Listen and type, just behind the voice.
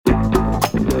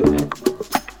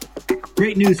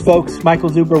Great news, folks.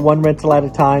 Michael Zuber, One Rental at a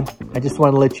Time. I just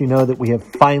want to let you know that we have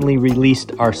finally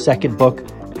released our second book,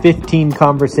 15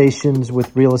 Conversations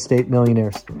with Real Estate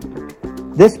Millionaires.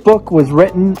 This book was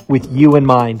written with you in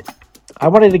mind. I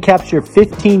wanted to capture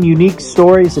 15 unique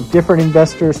stories of different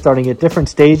investors starting at different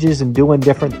stages and doing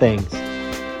different things.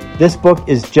 This book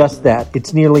is just that.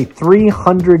 It's nearly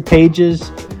 300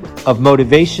 pages of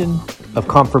motivation, of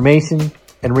confirmation,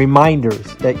 and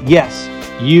reminders that yes,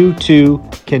 you too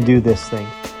can do this thing.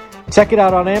 Check it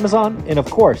out on Amazon, and of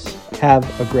course, have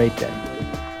a great day.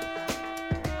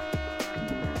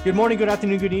 Good morning, good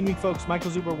afternoon, good evening, folks.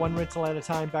 Michael Zuber, One Rental at a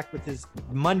Time, back with his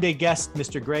Monday guest,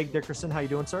 Mr. Greg Dickerson. How you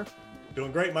doing, sir?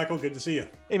 Doing great, Michael. Good to see you.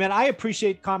 Hey, man, I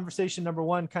appreciate conversation number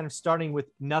one, kind of starting with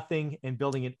nothing and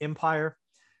building an empire.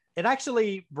 It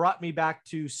actually brought me back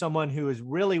to someone who is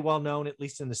really well known, at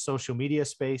least in the social media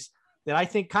space, that I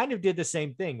think kind of did the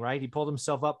same thing, right? He pulled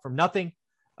himself up from nothing.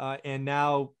 And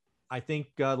now I think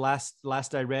last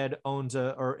I read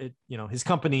his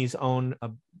companies own a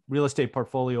real estate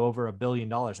portfolio over $1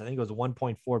 billion. I think it was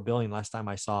 1.4 billion last time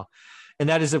I saw. And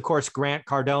that is, of course, Grant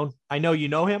Cardone. I know you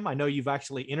know him. I know you've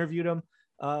actually interviewed him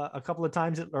a couple of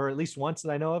times, or at least once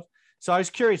that I know of. So I was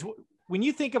curious, when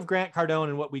you think of Grant Cardone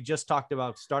and what we just talked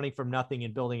about, starting from nothing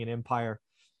and building an empire,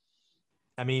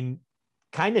 I mean,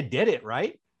 kind of did it,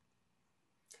 right?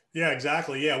 Yeah,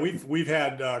 exactly. Yeah, we've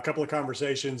had a couple of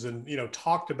conversations and,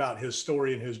 talked about his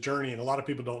story and his journey. And a lot of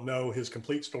people don't know his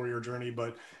complete story or journey,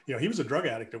 but, he was a drug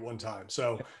addict at one time.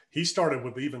 So he started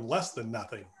with even less than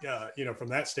nothing, from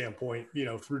that standpoint,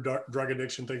 through drug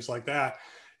addiction, things like that.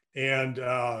 And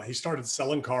he started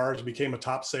selling cars, became a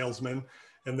top salesman,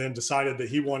 and then decided that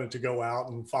he wanted to go out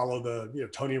and follow the,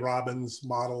 Tony Robbins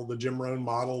model, the Jim Rohn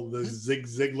model, the Zig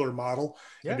Ziglar model,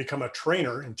 and become a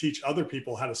trainer and teach other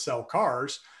people how to sell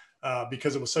cars.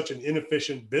 Because it was such an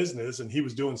inefficient business and he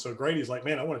was doing so great. He's like,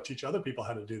 man, I want to teach other people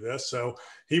how to do this. So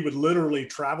he would literally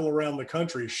travel around the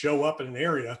country, show up in an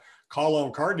area, call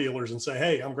on car dealers and say,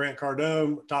 hey, I'm Grant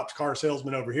Cardone, top car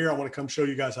salesman over here. I want to come show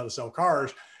you guys how to sell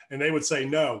cars. And they would say,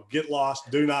 no, get lost,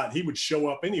 do not. He would show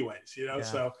up anyways,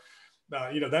 So,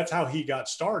 that's how he got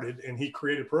started, and he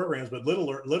created programs, but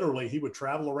literally he would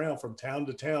travel around from town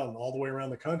to town all the way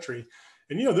around the country.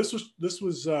 And, this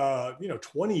was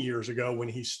 20 years ago when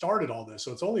he started all this.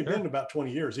 So it's only been about 20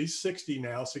 years. He's 60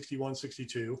 now, 61,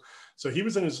 62. So he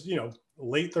was in his,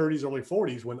 late 30s, early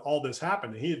 40s when all this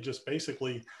happened. And he had just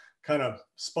basically kind of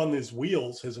spun his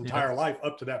wheels his entire life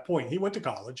up to that point. He went to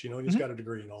college, and he's got a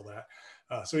degree and all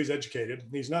that. So he's educated.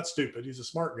 He's not stupid. He's a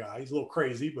smart guy. He's a little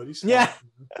crazy, but he's smart.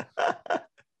 A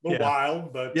little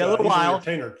wild, but a little he's wild.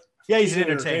 An entertainer. Yeah, he's an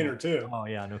entertainer too. Oh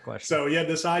yeah, no question. So he had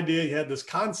this idea, he had this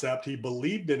concept, he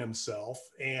believed in himself,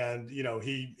 and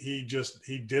he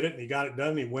did it and he got it done.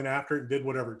 And he went after it and did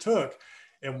whatever it took.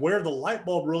 And where the light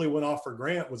bulb really went off for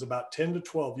Grant was about 10 to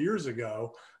 12 years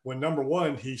ago when, number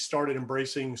one, he started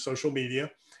embracing social media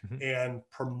and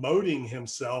promoting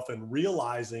himself and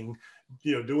realizing,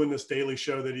 doing this daily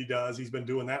show that he does. He's been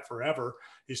doing that forever.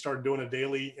 He started doing a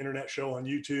daily internet show on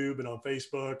YouTube and on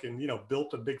Facebook and,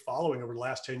 built a big following over the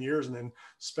last 10 years and then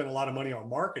spent a lot of money on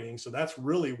marketing. So that's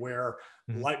really where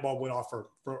the light bulb went off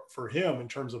for him in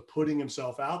terms of putting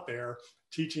himself out there,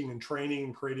 teaching and training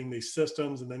and creating these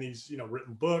systems. And then he's,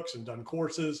 written books and done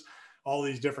courses, all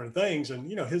these different things. And,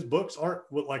 his books aren't,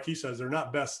 like he says, they're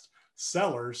not best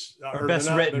sellers or best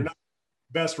written. They're not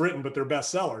best written, but they're best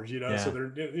sellers, So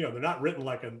they're not written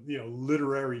like a,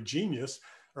 literary genius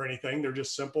or anything. They're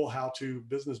just simple how-to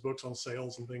business books on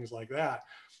sales and things like that.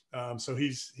 So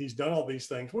he's done all these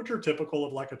things, which are typical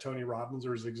of like a Tony Robbins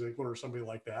or Zig Ziglar or somebody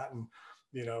like that. And,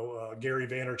 Gary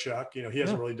Vaynerchuk, he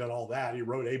hasn't really done all that. He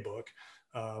wrote a book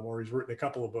or he's written a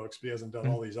couple of books, but he hasn't done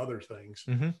all these other things.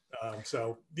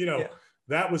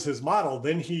 That was his model.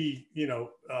 Then he,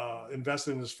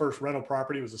 invested in his first rental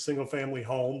property. It was a single family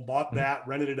home, bought that,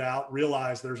 rented it out,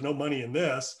 realized there's no money in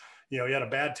this. He had a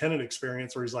bad tenant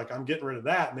experience where he's like, I'm getting rid of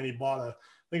that. And then he bought I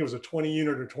think it was a 20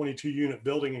 unit or 22 unit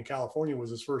building in California was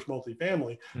his first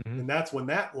multifamily. And that's when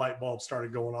that light bulb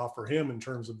started going off for him in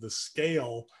terms of the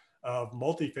scale of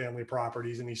multifamily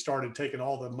properties. And he started taking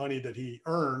all the money that he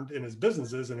earned in his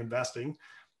businesses and investing,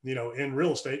 in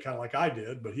real estate, kind of like I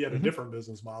did, but he had a different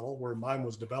business model where mine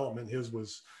was development. His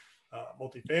was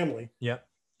multifamily. Yeah.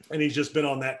 And he's just been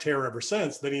on that tear ever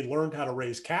since. Then he learned how to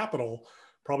raise capital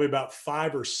probably about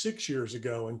 5 or 6 years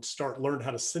ago and learned how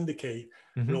to syndicate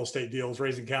real estate deals,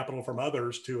 raising capital from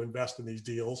others to invest in these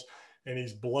deals. And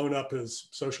he's blown up his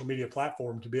social media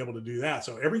platform to be able to do that.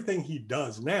 So everything he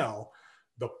does now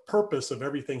the purpose of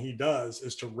everything he does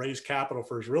is to raise capital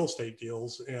for his real estate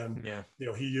deals. And, Yeah.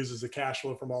 he uses the cash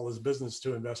flow from all his business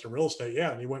to invest in real estate.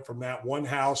 Yeah. And he went from that one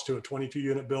house to a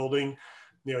 22-unit building.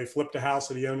 He flipped a house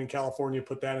that he owned in California,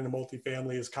 put that into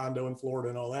multifamily, his condo in Florida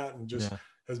and all that, and just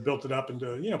has built it up into,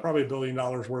 probably $1 billion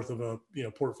worth of a,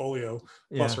 portfolio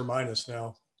plus or minus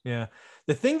now. Yeah.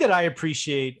 The thing that I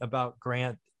appreciate about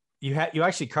Grant, you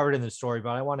actually covered in the story,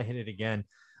 but I want to hit it again.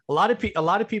 A lot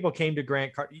of people came to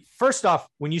Grant. First off,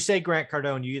 when you say Grant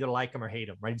Cardone, you either like him or hate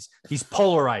him, right? He's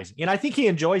polarizing. And I think he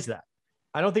enjoys that.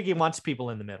 I don't think he wants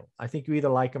people in the middle. I think you either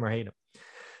like him or hate him.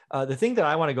 The thing that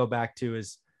I want to go back to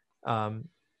is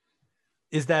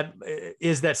that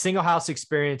single house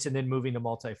experience and then moving to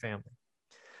multifamily.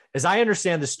 As I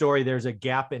understand the story, there's a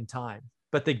gap in time,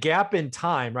 but the gap in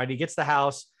time, right? He gets the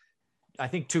house. I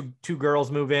think two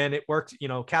girls move in. It works,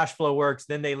 cash flow works.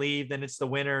 Then they leave. Then it's the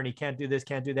winter and he can't do this,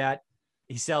 can't do that.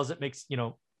 He sells it, makes,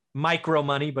 micro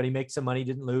money, but he makes some money,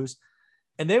 didn't lose.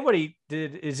 And then what he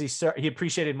did is he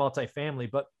appreciated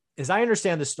multifamily. But as I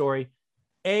understand the story,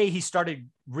 he started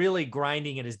really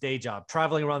grinding at his day job,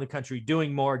 traveling around the country,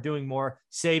 doing more,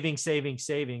 savings,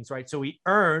 right? So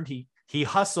he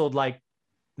hustled like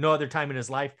no other time in his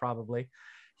life, probably.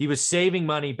 He was saving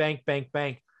money, bank.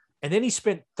 And then he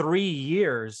spent 3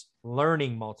 years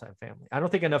learning multifamily. I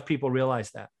don't think enough people realize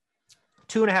that.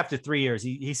 2.5 to 3 years.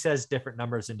 He says different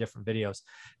numbers in different videos,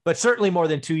 but certainly more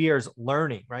than 2 years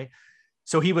learning, right?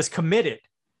 So he was committed.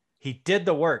 He did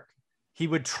the work. He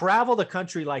would travel the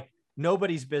country like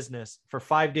nobody's business for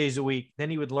 5 days a week. Then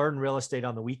he would learn real estate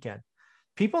on the weekend.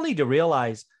 People need to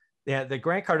realize that the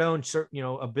Grant Cardone,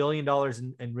 $1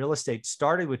 billion in real estate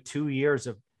started with 2 years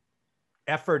of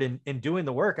effort in doing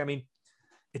the work. I mean,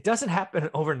 it doesn't happen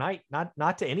overnight,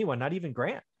 not to anyone, not even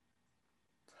Grant.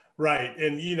 Right.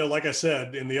 And, like I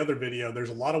said in the other video, there's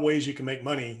a lot of ways you can make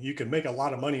money. You can make a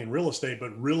lot of money in real estate,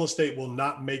 but real estate will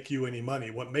not make you any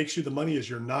money. What makes you the money is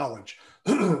your knowledge.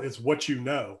 It's what you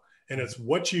know. And it's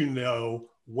what you know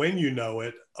when you know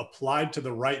it, applied to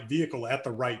the right vehicle at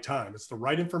the right time. It's the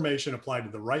right information applied to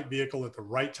the right vehicle at the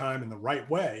right time in the right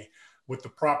way with the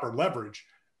proper leverage.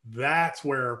 That's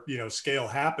where, scale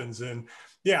happens. And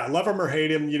yeah, love him or hate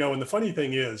him, and the funny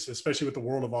thing is, especially with the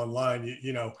world of online,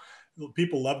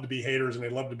 people love to be haters and they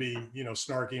love to be,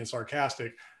 snarky and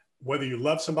sarcastic. Whether you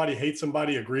love somebody, hate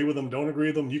somebody, agree with them, don't agree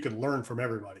with them, you can learn from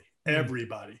everybody,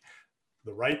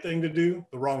 the right thing to do,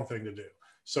 the wrong thing to do.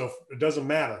 So it doesn't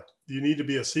matter. You need to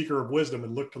be a seeker of wisdom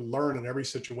and look to learn in every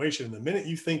situation. And the minute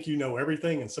you think you know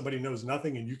everything and somebody knows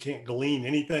nothing and you can't glean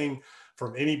anything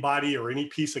from anybody or any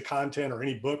piece of content or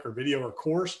any book or video or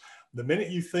course, the minute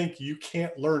you think you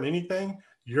can't learn anything,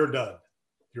 you're done.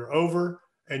 You're over,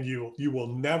 and you will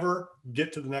never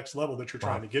get to the next level that you're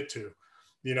trying to get to.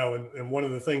 And one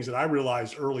of the things that I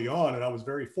realized early on, and I was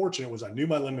very fortunate, was I knew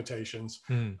my limitations.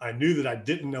 I knew that I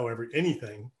didn't know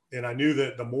anything. And I knew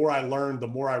that the more I learned, the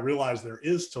more I realized there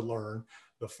is to learn.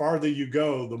 The farther you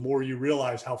go, the more you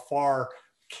realize how far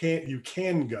you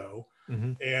can go.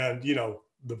 And,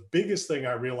 the biggest thing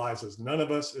I realized is none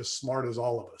of us is smart as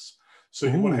all of us. So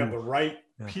you want to have the right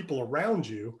people around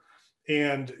you.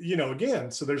 And,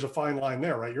 again, so there's a fine line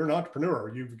there, right? You're an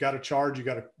entrepreneur. You've got to charge, you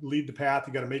got to lead the path.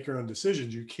 You got to make your own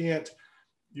decisions. You can't,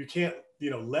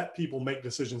 let people make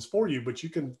decisions for you, but you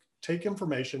can take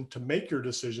information to make your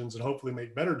decisions and hopefully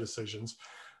make better decisions,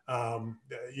 to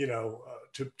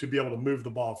be able to move the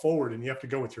ball forward. And you have to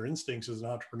go with your instincts as an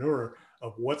entrepreneur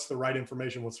of what's the right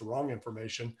information, what's the wrong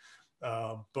information.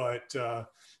 But the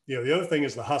other thing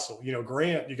is the hustle.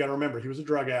 Grant, you got to remember, he was a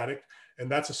drug addict, and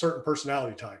that's a certain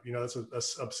personality type. That's a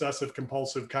obsessive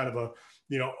compulsive kind of a,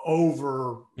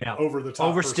 over the top,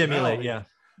 overstimulate. Yeah.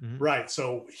 Right.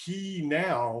 So he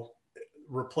now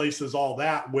replaces all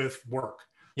that with work.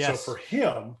 Yes. So for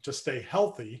him to stay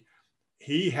healthy,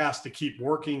 he has to keep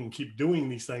working and keep doing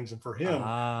these things. And for him,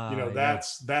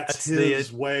 that's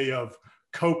his way of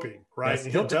coping. Right. Yes,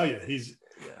 and he'll tell you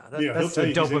he'll tell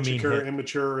you he's insecure,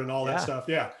 immature, and all that stuff.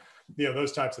 Yeah.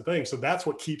 Those types of things. So that's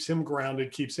what keeps him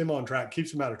grounded, keeps him on track,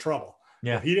 keeps him out of trouble.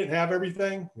 Yeah. If he didn't have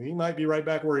everything, he might be right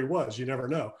back where he was. You never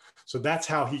know. So that's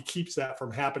how he keeps that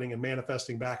from happening and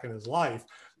manifesting back in his life.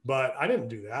 But I didn't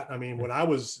do that. I mean, when I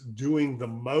was doing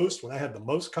when I had the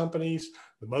most companies,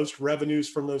 the most revenues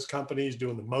from those companies,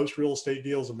 doing the most real estate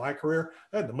deals in my career,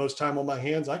 I had the most time on my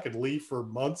hands. I could leave for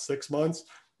months, 6 months.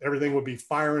 Everything would be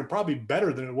firing, probably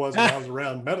better than it was when I was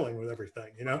around meddling with everything,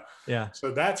 Yeah.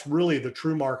 So that's really the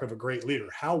true mark of a great leader.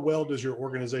 How well does your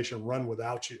organization run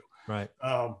without you? Right.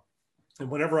 And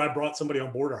whenever I brought somebody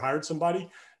on board or hired somebody,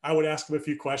 I would ask them a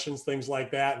few questions, things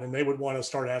like that. And then they would want to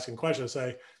start asking questions,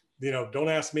 say, don't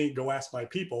ask me, go ask my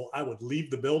people. I would leave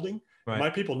the building. Right.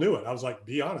 My people knew it. I was like,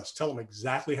 be honest, tell them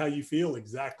exactly how you feel,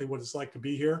 exactly what it's like to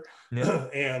be here. Yeah.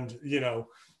 And,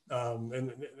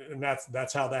 and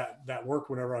that's how that worked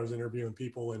whenever I was interviewing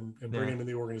people and bringing them in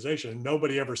the organization. And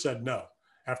nobody ever said no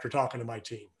after talking to my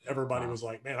team. Everybody was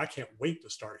like, man, I can't wait to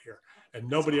start here. And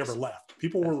nobody ever left.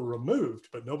 People were removed,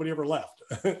 but nobody ever left.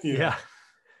 Yeah.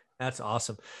 That's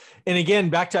awesome. And again,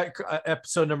 back to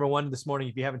episode number 1 this morning.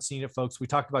 If you haven't seen it, folks, we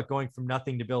talked about going from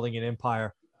nothing to building an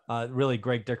empire. Really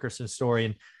Greg Dickerson's story.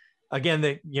 And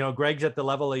again, Greg's at the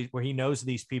level where he knows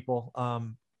these people.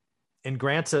 And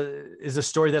Grant's is a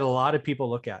story that a lot of people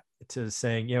look at to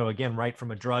saying, again, right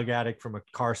from a drug addict, from a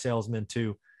car salesman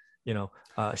to,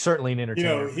 certainly an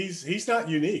entertainer. He's not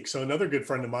unique. So another good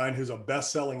friend of mine who's a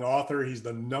best-selling author, he's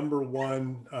the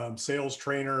 #1 sales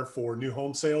trainer for new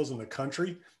home sales in the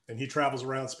country. And he travels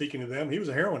around speaking to them. He was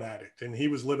a heroin addict and he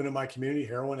was living in my community,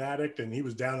 heroin addict, and he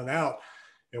was down and out.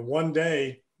 And one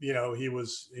day, he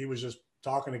was just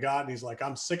talking to God and he's like,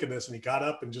 I'm sick of this. And he got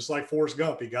up and just like Forrest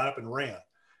Gump, he got up and ran.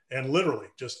 And literally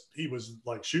he was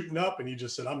like shooting up and he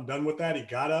just said, I'm done with that. He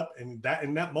got up and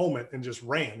in that moment and just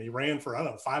ran. He ran for,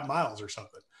 5 miles or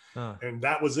something. And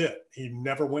that was it. He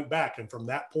never went back. And from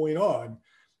that point on,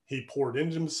 he poured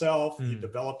into himself. He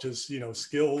developed his,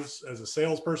 skills as a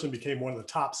salesperson, became one of the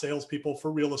top salespeople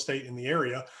for real estate in the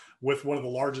area with one of the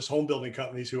largest home building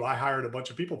companies who I hired a bunch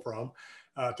of people from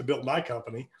to build my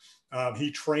company.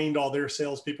 He trained all their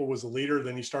salespeople, was a leader.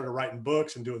 Then he started writing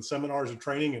books and doing seminars and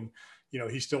training. And,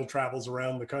 he still travels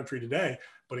around the country today.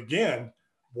 But again,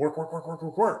 work.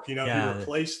 He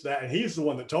replaced that. And he's the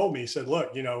one that told me, he said,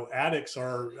 look, addicts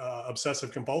are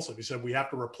obsessive compulsive. He said, we have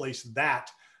to replace that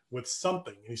with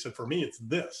something. And he said, for me, it's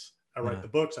this. I write the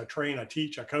books, I train, I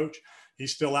teach, I coach.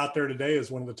 He's still out there today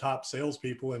as one of the top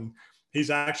salespeople. And he's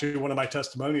actually one of my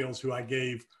testimonials who I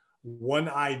gave one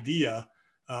idea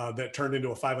that turned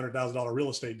into a $500,000 real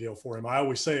estate deal for him. I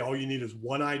always say, all you need is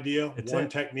one idea, one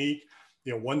technique,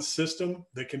 one system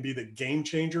that can be the game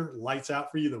changer, lights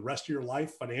out for you the rest of your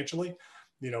life financially,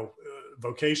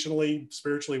 vocationally,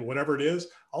 spiritually, whatever it is.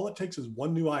 All it takes is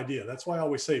one new idea. That's why I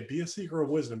always say, be a seeker of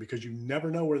wisdom, because you never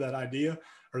know where that idea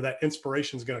or that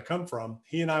inspiration is going to come from.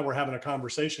 He and I were having a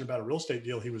conversation about a real estate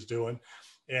deal he was doing,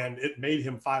 and it made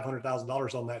him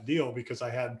 $500,000 on that deal because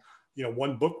I had,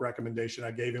 one book recommendation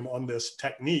I gave him on this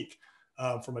technique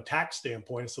from a tax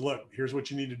standpoint. I said, look, here's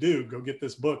what you need to do. Go get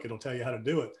this book. It'll tell you how to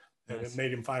do it. And it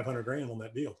made him $500,000 on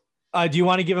that deal. Do you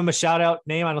want to give him a shout out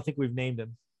name? I don't think we've named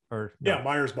him. Or no. Yeah,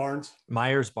 Myers Barnes.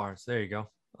 Myers Barnes. There you go.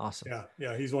 Awesome.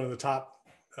 Yeah. He's one of the top.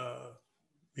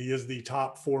 He is the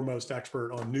top foremost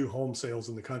expert on new home sales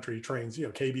in the country. He trains,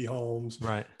 KB Homes,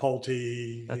 right?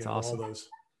 Pulte. That's awesome. All those.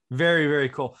 Very, very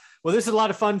cool. Well, this is a lot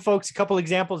of fun, folks. A couple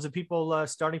examples of people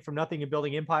starting from nothing and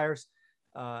building empires.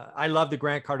 I love the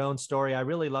Grant Cardone story. I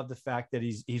really love the fact that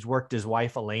he's worked his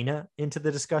wife Elena into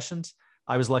the discussions.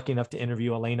 I was lucky enough to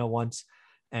interview Elena once,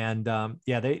 and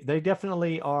they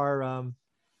definitely are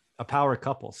a power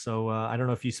couple. So I don't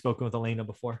know if you've spoken with Elena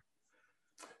before.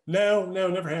 No,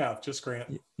 never have. Just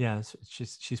Grant. Yeah,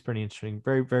 she's pretty interesting.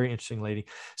 Very, very interesting lady.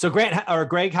 So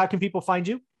Greg, how can people find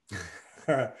you?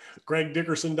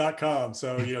 GregDickerson.com.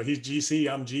 So, he's GC,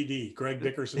 I'm GD,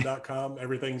 GregDickerson.com.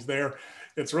 Everything's there.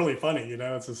 It's really funny.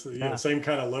 It's the same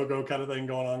kind of logo kind of thing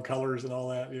going on, colors and all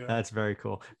that. Yeah. That's very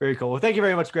cool. Very cool. Well, thank you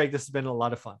very much, Greg. This has been a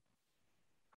lot of fun.